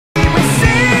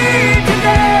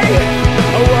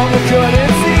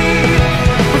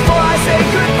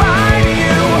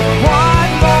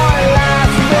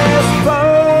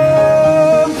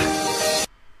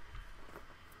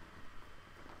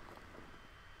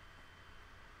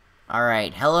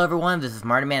Alright, hello everyone, this is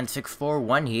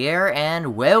mardiman641 here,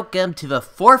 and welcome to the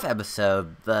 4th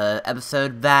episode. The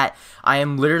episode that I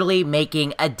am literally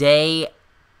making a day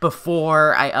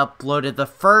before I uploaded the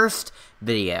first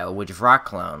video, which is Rock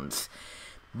Clones.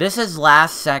 This is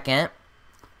last second,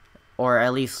 or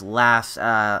at least last,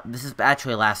 this is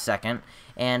actually last second,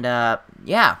 and,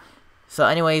 yeah. So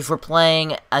anyways, we're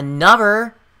playing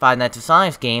another Five Nights at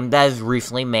Sonic's game that is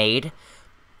recently made.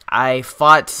 I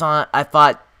thought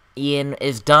Ian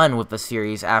is done with the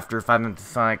series after Five Nights at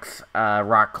Sonic's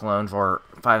Rock Clones, or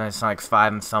Five Nights at Sonic's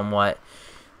 5 and somewhat.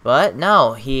 But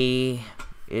no, he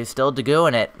is still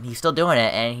doing it. He's still doing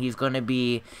it, and he's going to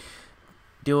be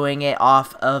doing it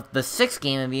off of the 6th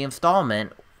game in the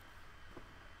installment,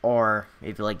 or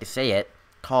if you like to say it,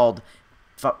 called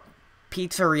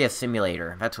Pizzeria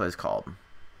Simulator. That's what it's called.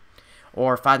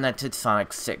 Or Five Nights at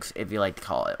Sonic 6, if you like to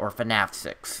call it, or FNAF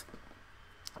 6.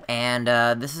 And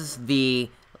this is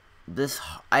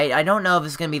I don't know if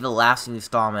it's going to be the last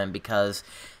installment, because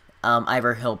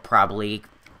either he'll probably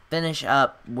finish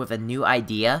up with a new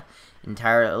idea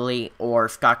entirely, or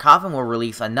Scott Coffin will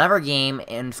release another game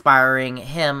inspiring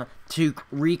him to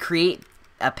recreate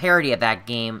a parody of that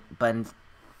game, but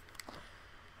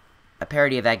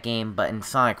in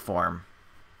Sonic form.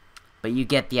 But you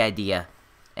get the idea.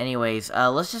 Anyways,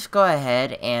 let's just go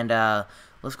ahead and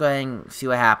let's go ahead and see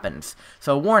what happens.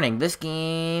 So, warning, this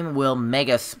game will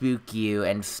mega spook you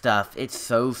and stuff. It's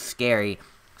so scary.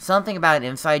 Something about an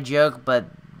inside joke, but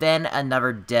then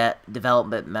another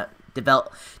development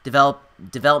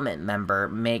member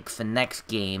makes the next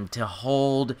game to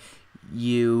hold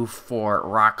you for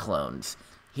Rock Clones.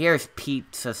 Here's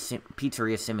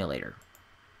Pizzeria Simulator.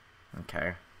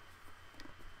 Okay.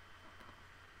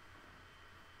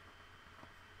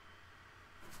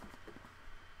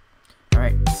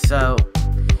 Alright, so,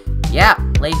 yeah,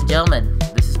 ladies and gentlemen,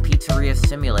 this is Pizzeria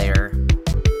Simulator.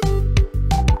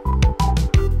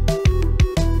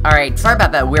 Alright, sorry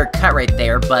about that weird cut right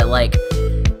there, but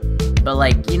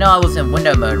you know I was in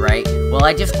window mode, right? Well,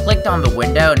 I just clicked on the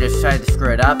window and just tried to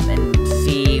screw it up and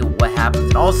see what happens,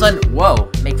 and all of a sudden, whoa,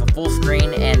 it makes a full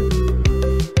screen, and,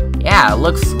 yeah, it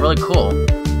looks really cool.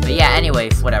 But yeah,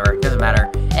 anyways, whatever, doesn't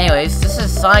matter. Anyways, this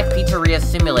is Sonic Pizzeria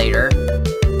Simulator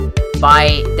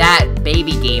by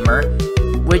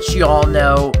DatBabyGamer, which you all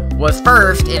know was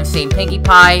first in St. Pinkie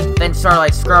Pie, then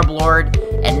Starlight Scrub Lord,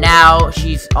 and now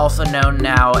she's also known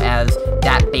now as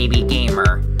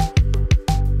DatBabyGamer.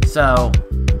 So,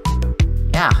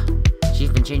 yeah, he's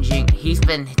been changing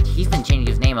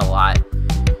his name a lot.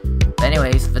 But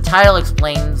anyways, the title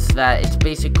explains that it's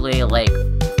basically like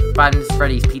Five Nights at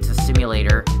Freddy's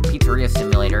Pizzeria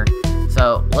Simulator.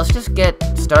 So let's just get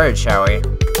started, shall we?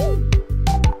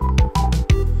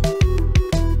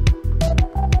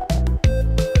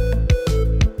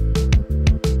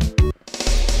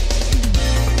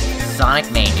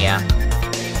 Sonic Mania.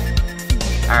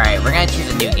 Alright, we're gonna choose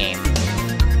a new game.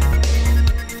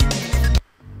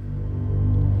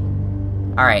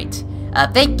 Alright.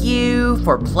 Thank you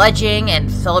for pledging and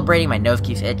celebrating. My nose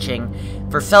keeps itching.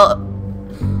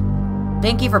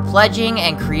 Thank you for pledging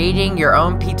and creating your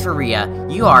own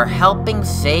pizzeria. You are helping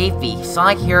save the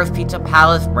Sonic Heroes Pizza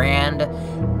Palace brand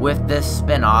with this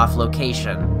spin-off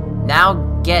location. Now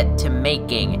get to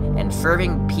making and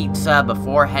serving pizza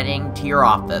before heading to your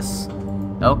office.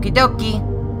 Okie dokie.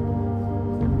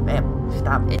 Man,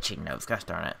 stop itching nose, gosh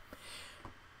darn it.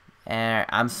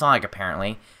 I'm Sonic,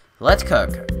 apparently. Let's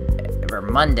cook. For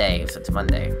Monday, so it's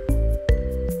Monday.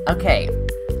 Okay,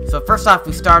 so first off,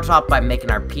 we start off by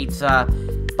making our pizza.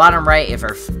 Bottom right is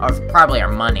probably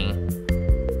our money.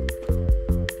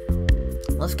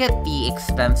 Let's get the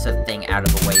expensive thing out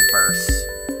of the way first,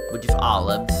 which is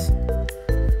olives.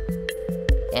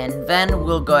 And then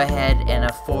we'll go ahead and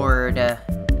afford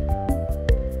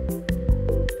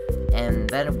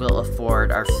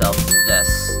ourselves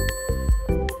this.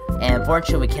 And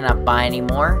unfortunately, we cannot buy any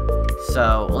more,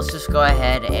 so let's just go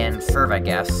ahead and serve, I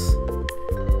guess.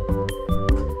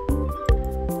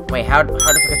 Wait, how does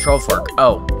the controls work?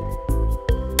 Oh.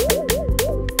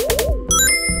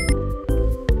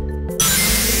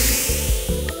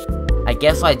 I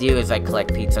guess what I do is I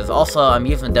collect pizzas. Also, I'm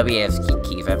using the WASD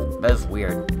keys. That is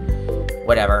weird.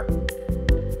 Whatever.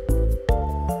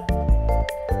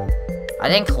 I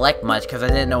didn't collect much because I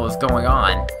didn't know what was going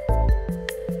on.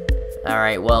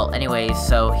 Alright, well, anyways,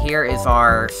 so here is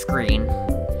our screen.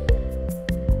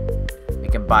 We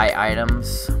can buy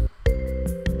items.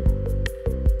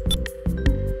 We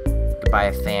can buy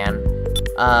a fan.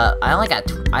 I only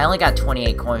got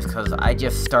 28 coins because I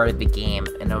just started the game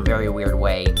in a very weird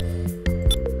way.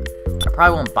 I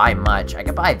probably won't buy much. I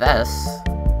could buy this.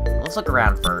 Let's look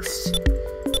around first.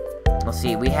 Let's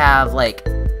see, we have, like,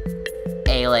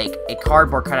 a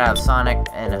cardboard cut out of Sonic,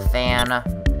 and a fan.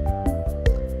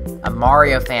 A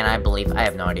Mario fan, I believe. I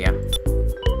have no idea.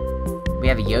 We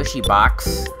have a Yoshi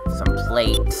box, some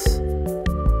plates,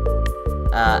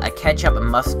 a ketchup and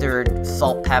mustard,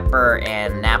 salt, pepper,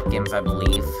 and napkins, I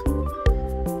believe.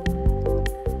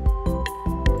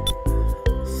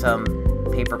 Some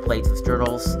paper plates with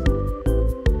strudels.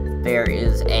 There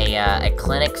is a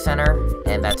clinic center,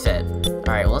 and that's it.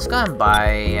 Alright, well, let's go ahead and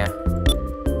buy...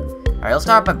 Alright, let's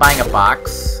start by buying a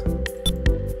box.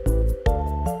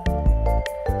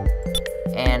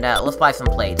 And, let's buy some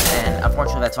plates. And,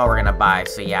 unfortunately, that's all we're gonna buy,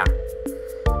 so yeah.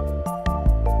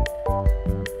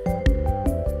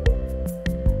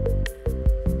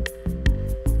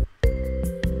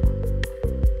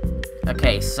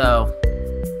 Okay, so...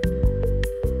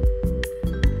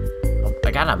 Oh,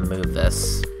 I gotta move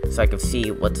this, so I can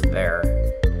see what's there.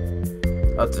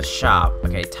 Oh, it's a shop.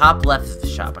 Okay, top left is the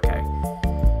shop, okay.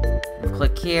 We'll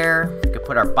click here. We can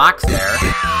put our box there.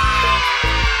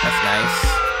 That's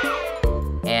nice.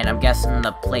 And I'm guessing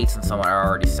the plates and so on are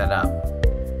already set up.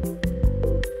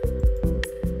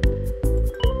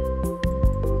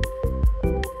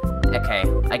 Okay,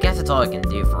 I guess that's all I can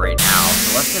do for right now.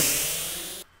 So let's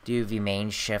just do the main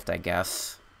shift, I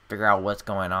guess. Figure out what's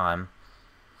going on.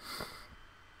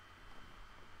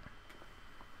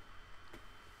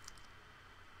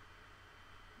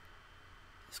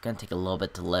 It's gonna take a little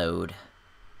bit to load.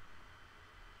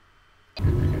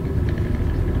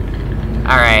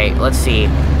 Alright, let's see.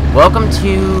 Welcome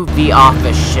to the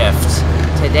office shift.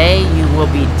 Today you will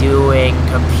be doing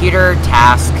computer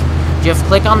task. Just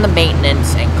click on the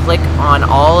maintenance and click on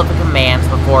all of the commands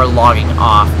before logging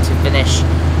off to finish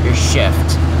your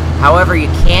shift. However, you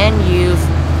can use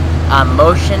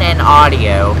motion and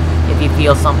audio if you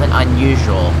feel something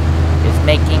unusual is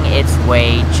making its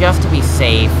way. Just to be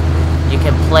safe, you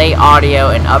can play audio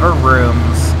in other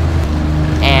rooms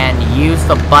and use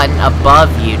the button above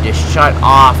you to shut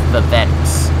off the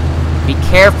vents. Be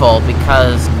careful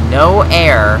because no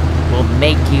air will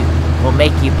make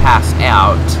you pass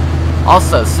out.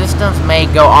 Also, systems may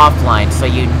go offline, so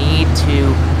you need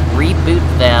to reboot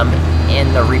them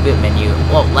in the reboot menu.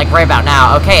 Well, like right about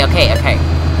now. Okay.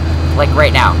 Like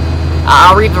right now.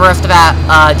 I'll read the rest of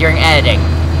that during editing.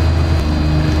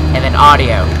 And then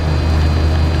audio.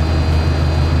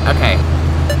 Okay.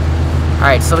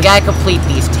 Alright, so we gotta complete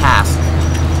these tasks.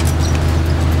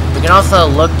 We can also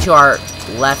look to our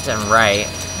left and right.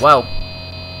 Whoa.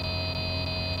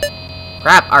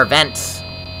 Crap, our vents.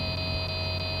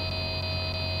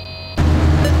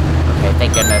 Okay,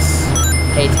 thank goodness.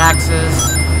 Pay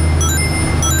taxes.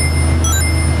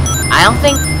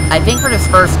 I think for this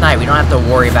first night, we don't have to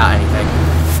worry about anything.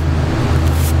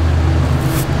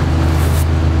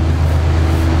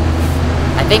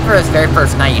 I think for this very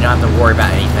first night, you don't have to worry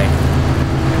about anything.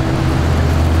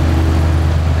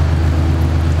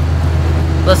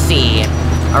 Let's see.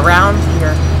 Around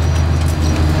here.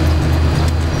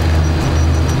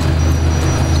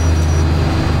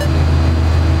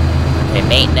 Okay,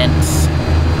 maintenance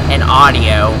and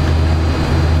audio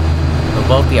will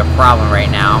both be a problem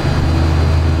right now.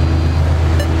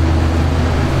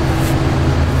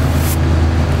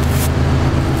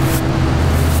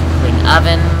 Clean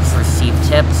ovens, receive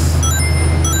tips.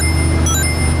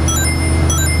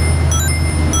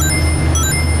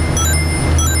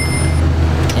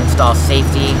 Install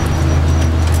safety.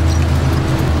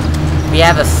 We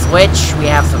have a switch, we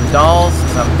have some dolls,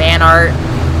 some fan art.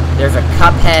 There's a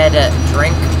Cuphead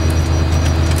drink.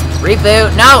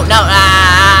 Reboot! No!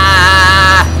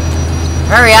 Ah!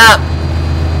 Hurry up!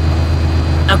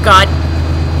 Oh god.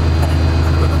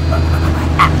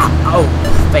 Oh,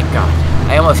 thank god.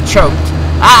 I almost choked.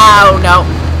 Oh no!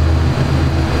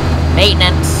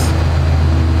 Maintenance.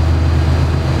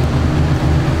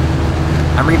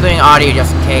 I'm rebooting audio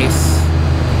just in case.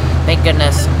 Thank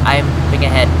goodness, I'm thinking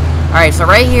ahead. Alright, so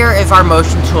right here is our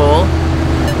motion tool.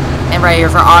 And right here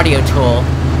is our audio tool.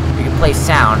 We can play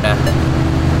sound.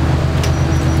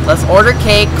 Let's order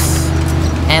cakes.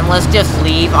 And let's just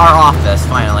leave our office,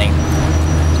 finally.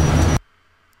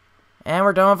 And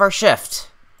we're done with our shift.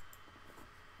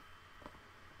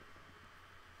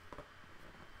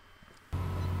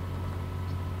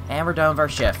 And we're done with our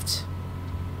shift.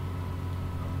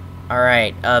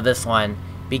 Alright, this one.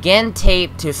 Begin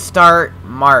tape to start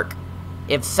mark.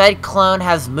 If said clone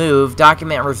has moved,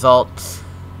 document results.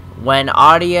 When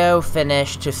audio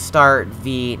finished to start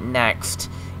the next.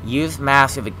 Use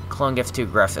mask if the clone gets too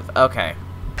aggressive. Okay.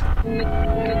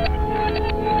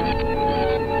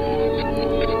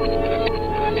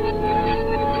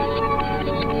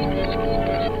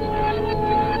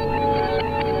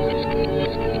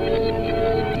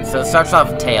 it starts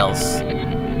off with Tails.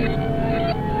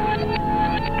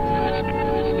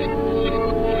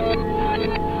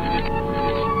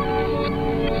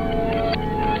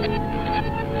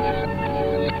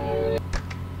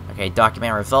 Okay,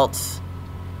 document results.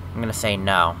 I'm gonna say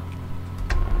no.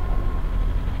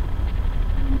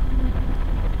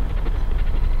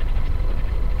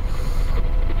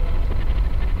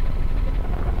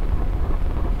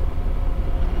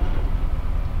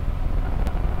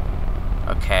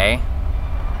 Okay.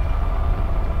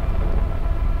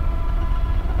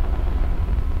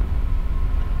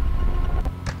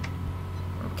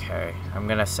 Okay, I'm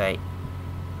gonna say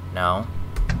no.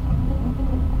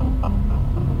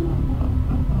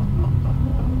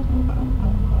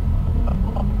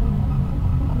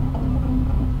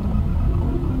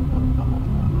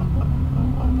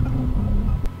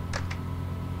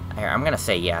 I'm gonna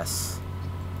say yes.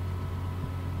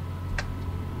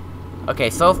 Okay,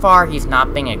 so far he's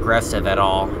not being aggressive at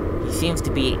all. He seems to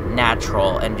be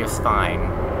natural and just fine.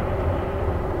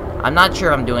 I'm not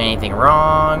sure if I'm doing anything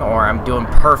wrong or I'm doing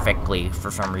perfectly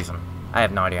for some reason. I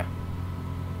have no idea.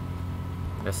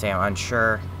 I'm gonna say I'm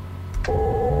unsure.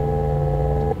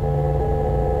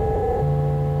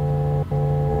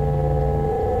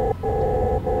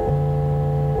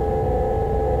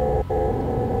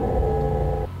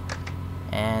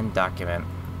 Document.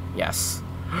 Yes.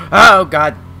 Oh,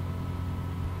 God.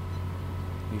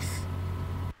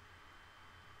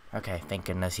 Okay, thank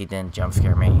goodness he didn't jump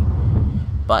scare me.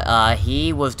 But,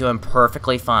 he was doing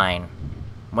perfectly fine.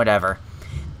 Whatever.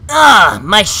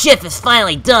 My shift is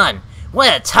finally done!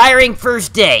 What a tiring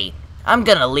first day! I'm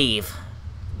gonna leave.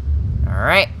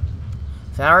 Alright.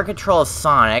 So now we're control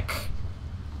Sonic,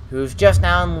 who's just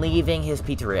now leaving his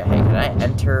pizzeria. Hey, can I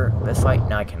enter this light?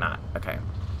 No, I cannot. Okay.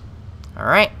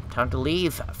 Alright, time to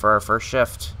leave for our first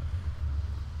shift.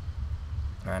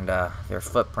 And, their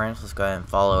footprints, let's go ahead and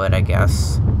follow it, I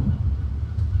guess.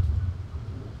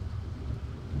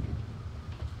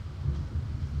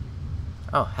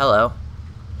 Oh, hello.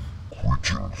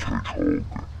 Greetings, Hedgehog.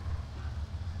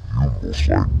 You most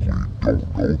likely don't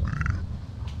know me,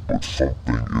 but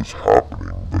something is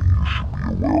happening that you should be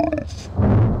aware of.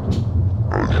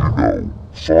 As you know,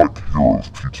 Sonic Heroes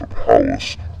Pizza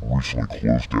Palace recently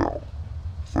closed down.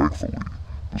 Thankfully,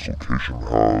 this location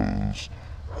has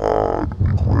had a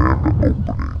grand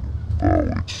opening, though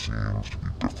it seems to be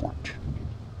different.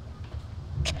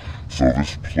 So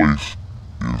this place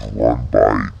is run by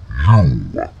you.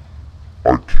 I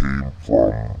came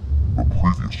from the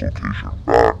previous location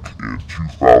back in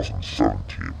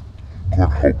 2017.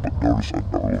 Couldn't help but notice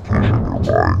another location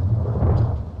nearby.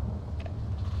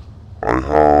 I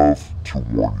have to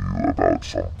warn you about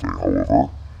something, however.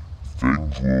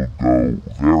 Things will go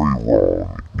very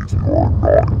wrong if you are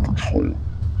not in control.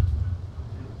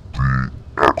 Be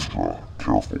extra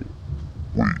careful.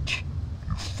 Wait,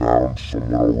 you found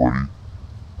someone already?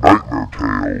 Nightmare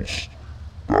Tales.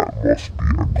 That must be a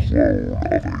clone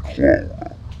of a clone.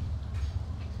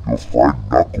 You'll find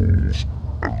Knuckles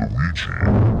and Luigi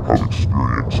have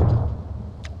experience.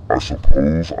 I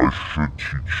suppose I should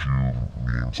teach you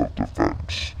means of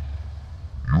defense.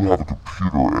 You have a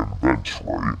computer and vents,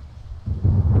 right?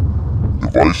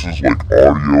 Devices like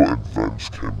audio and vents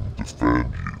can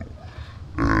defend you,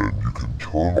 and you can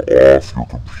turn off your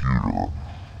computer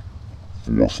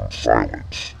for some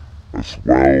silence, as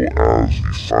well as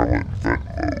the silent vent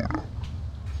mode.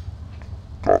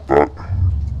 Got that?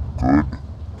 Good?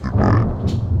 Good night.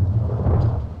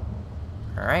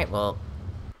 Alright, well...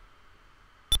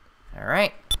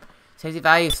 Alright. Safety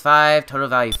value is 5, total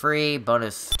value 3,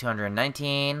 bonus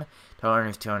 219, total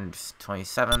earnings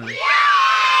 227, ratings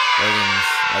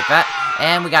like that,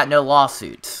 and we got no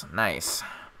lawsuits. Nice.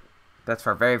 That's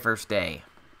our very first day.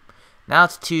 Now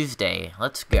it's Tuesday.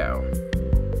 Let's go.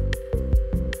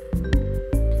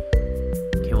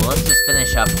 Okay, well let's just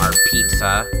finish up our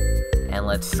pizza, and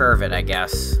let's serve it, I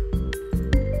guess.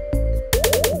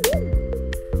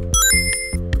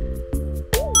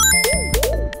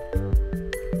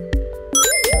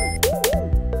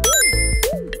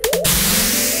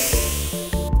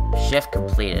 Shift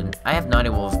completed. I have no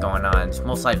idea what was going on. It's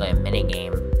most likely a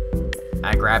minigame.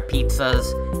 I grab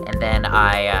pizzas, and then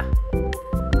I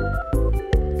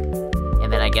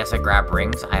guess I grab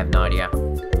rings. I have no idea.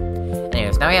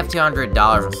 Anyways, now we have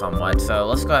 $200 or somewhat, so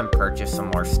let's go ahead and purchase some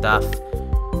more stuff.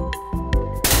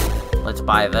 Let's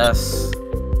buy this.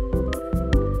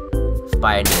 Let's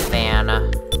buy a new fan.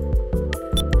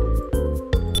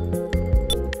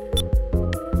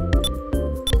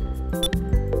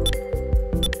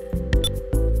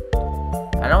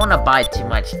 I don't want to buy too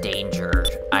much danger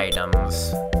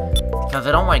items, Because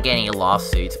I don't want to get any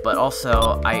lawsuits, but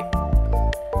also, I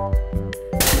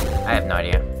have no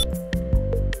idea.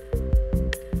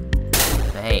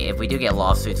 But hey, if we do get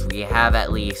lawsuits, we have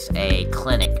at least a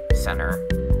clinic center.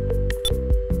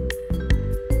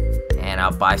 And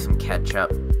I'll buy some ketchup.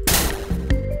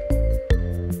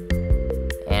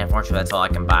 And unfortunately, that's all I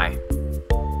can buy.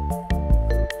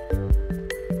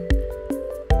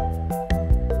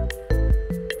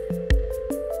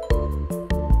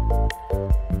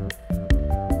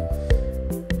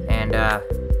 And, I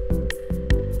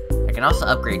can also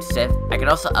upgrade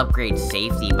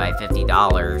safety by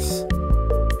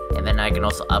 $50. And then I can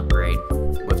also upgrade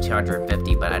with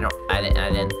 250, but I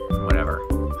didn't, whatever.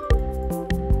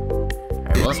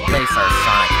 Alright, well, let's place our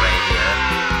Sonic right here.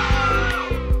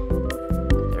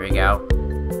 There we go.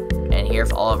 And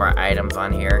here's all of our items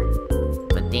on here.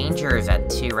 But danger is at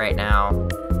 2 right now.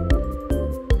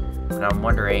 But I'm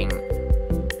wondering...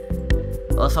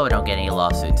 Well, let's hope we don't get any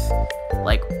lawsuits.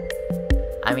 Like,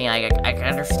 I mean, I can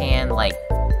understand, like,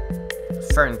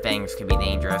 certain things could be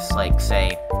dangerous, like,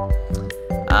 say,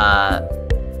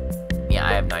 yeah,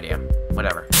 I have no idea.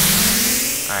 Whatever.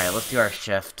 Alright, let's do our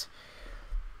shift.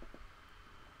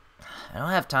 I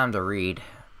don't have time to read.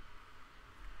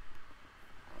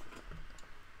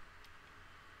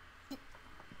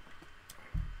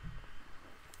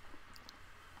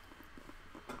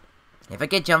 If I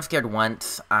get jump scared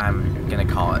once, I'm gonna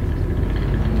call it.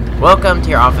 Welcome to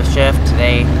your office shift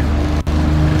today.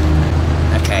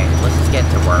 Okay, let's just get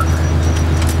to work.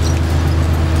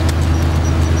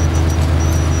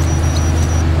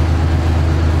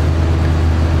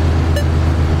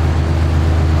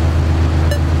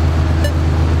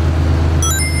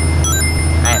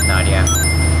 I have no idea.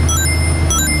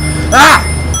 Ah!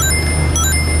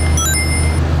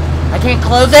 I can't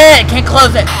close it! I can't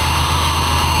close it!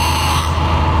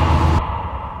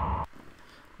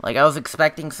 Like, I was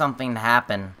expecting something to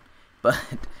happen, but,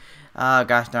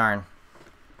 gosh darn.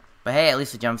 But hey, at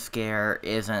least the jump scare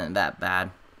isn't that bad.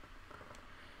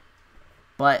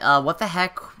 But, what the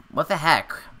heck? What the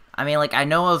heck? I mean, like, I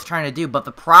know what I was trying to do, but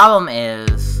the problem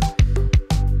is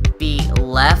the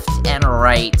left and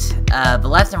right, the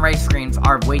left and right screens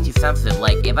are way too sensitive.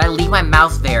 Like, if I leave my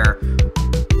mouse there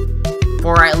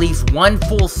for at least 1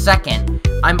 full second,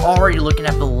 I'm already looking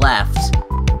at the left.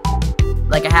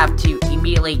 Like, I have to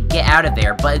immediately get out of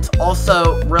there, but it's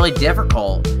also really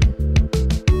difficult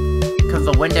because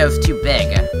the window's too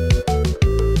big.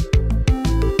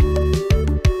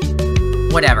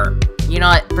 Whatever. You know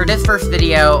what? For this first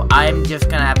video, I'm just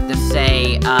gonna have to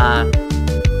say,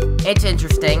 it's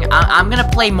interesting. I'm gonna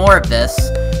play more of this,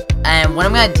 and what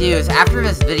I'm gonna do is, after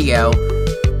this video,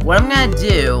 what I'm gonna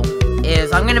do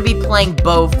is I'm gonna be playing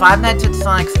both Five Nights at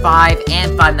Sonic's 5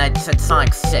 and Five Nights at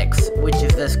Sonic's 6, which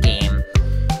is this game.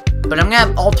 But I'm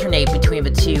gonna alternate between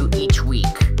the two each week.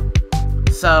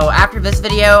 So after this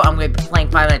video, I'm gonna be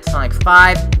playing Five Nights at Sonic's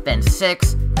 5, then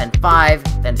 6, then 5,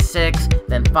 then 6,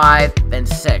 then 5, then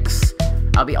 6.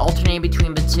 I'll be alternating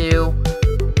between the two,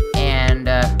 and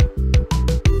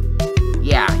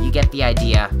yeah, you get the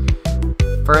idea.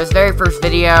 For his very first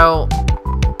video,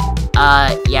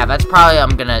 yeah, that's probably what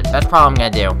I'm gonna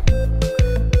do.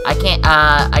 I can't,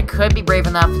 I could be brave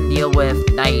enough to deal with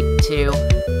Night 2,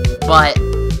 but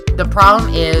the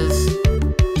problem is,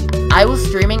 I was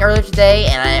streaming earlier today,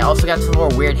 and I also got some more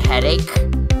weird headache,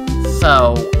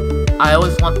 so I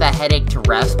always want that headache to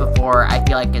rest before I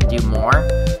feel I can do more.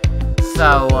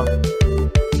 So,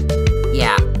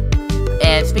 yeah.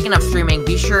 And speaking of streaming,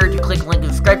 be sure to click the link in the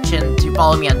description to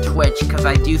follow me on Twitch, because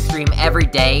I do stream every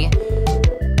day.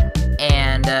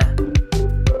 And,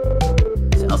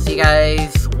 I'll see you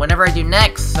guys whenever I do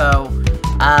next. So,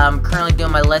 I'm currently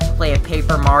doing my Let's Play of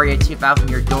Paper Mario 2000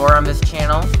 Year Door on this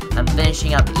channel. I'm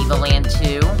finishing up Evil Land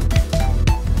 2.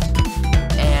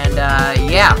 And,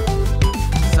 yeah.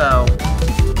 So,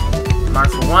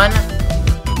 mardiman641,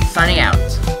 signing out.